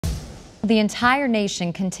The entire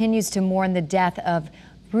nation continues to mourn the death of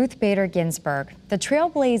Ruth Bader Ginsburg. The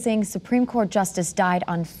trailblazing Supreme Court justice died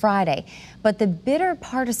on Friday, but the bitter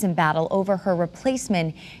partisan battle over her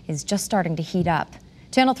replacement is just starting to heat up.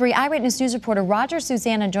 Channel 3 Eyewitness News reporter Roger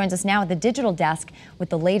Susanna joins us now at the digital desk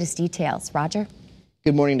with the latest details. Roger?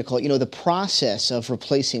 Good morning, Nicole. You know, the process of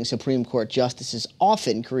replacing Supreme Court justices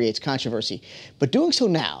often creates controversy, but doing so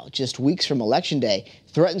now, just weeks from Election Day,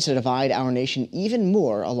 threatens to divide our nation even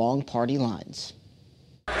more along party lines.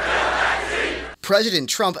 President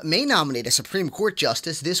Trump may nominate a Supreme Court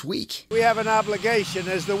justice this week. We have an obligation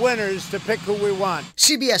as the winners to pick who we want.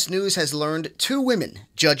 CBS News has learned two women,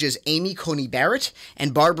 Judges Amy Coney Barrett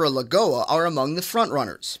and Barbara Lagoa, are among the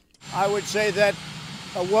frontrunners. I would say that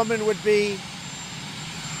a woman would be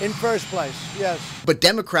in first place, yes. But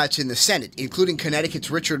Democrats in the Senate, including Connecticut's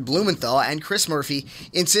Richard Blumenthal and Chris Murphy,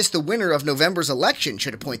 insist the winner of November's election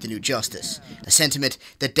should appoint the new justice, a sentiment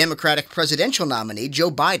that Democratic presidential nominee Joe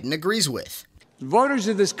Biden agrees with. Voters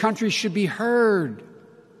of this country should be heard.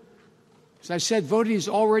 As I said, voting has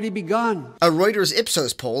already begun. A Reuters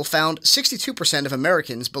Ipsos poll found 62% of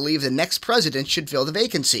Americans believe the next president should fill the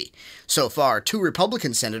vacancy. So far, 2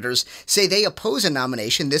 Republican senators say they oppose a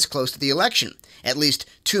nomination this close to the election. At least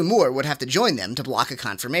 2 more would have to join them to block a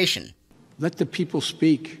confirmation. Let the people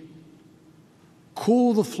speak.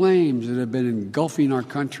 Cool the flames that have been engulfing our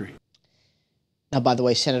country. Now, by the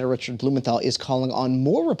way, Senator Richard Blumenthal is calling on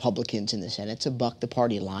more Republicans in the Senate to buck the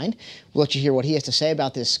party line. We'll let you hear what he has to say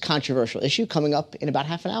about this controversial issue coming up in about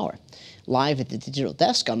half an hour. Live at the digital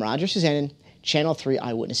desk, I'm Roger Suzanne, Channel 3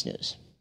 Eyewitness News.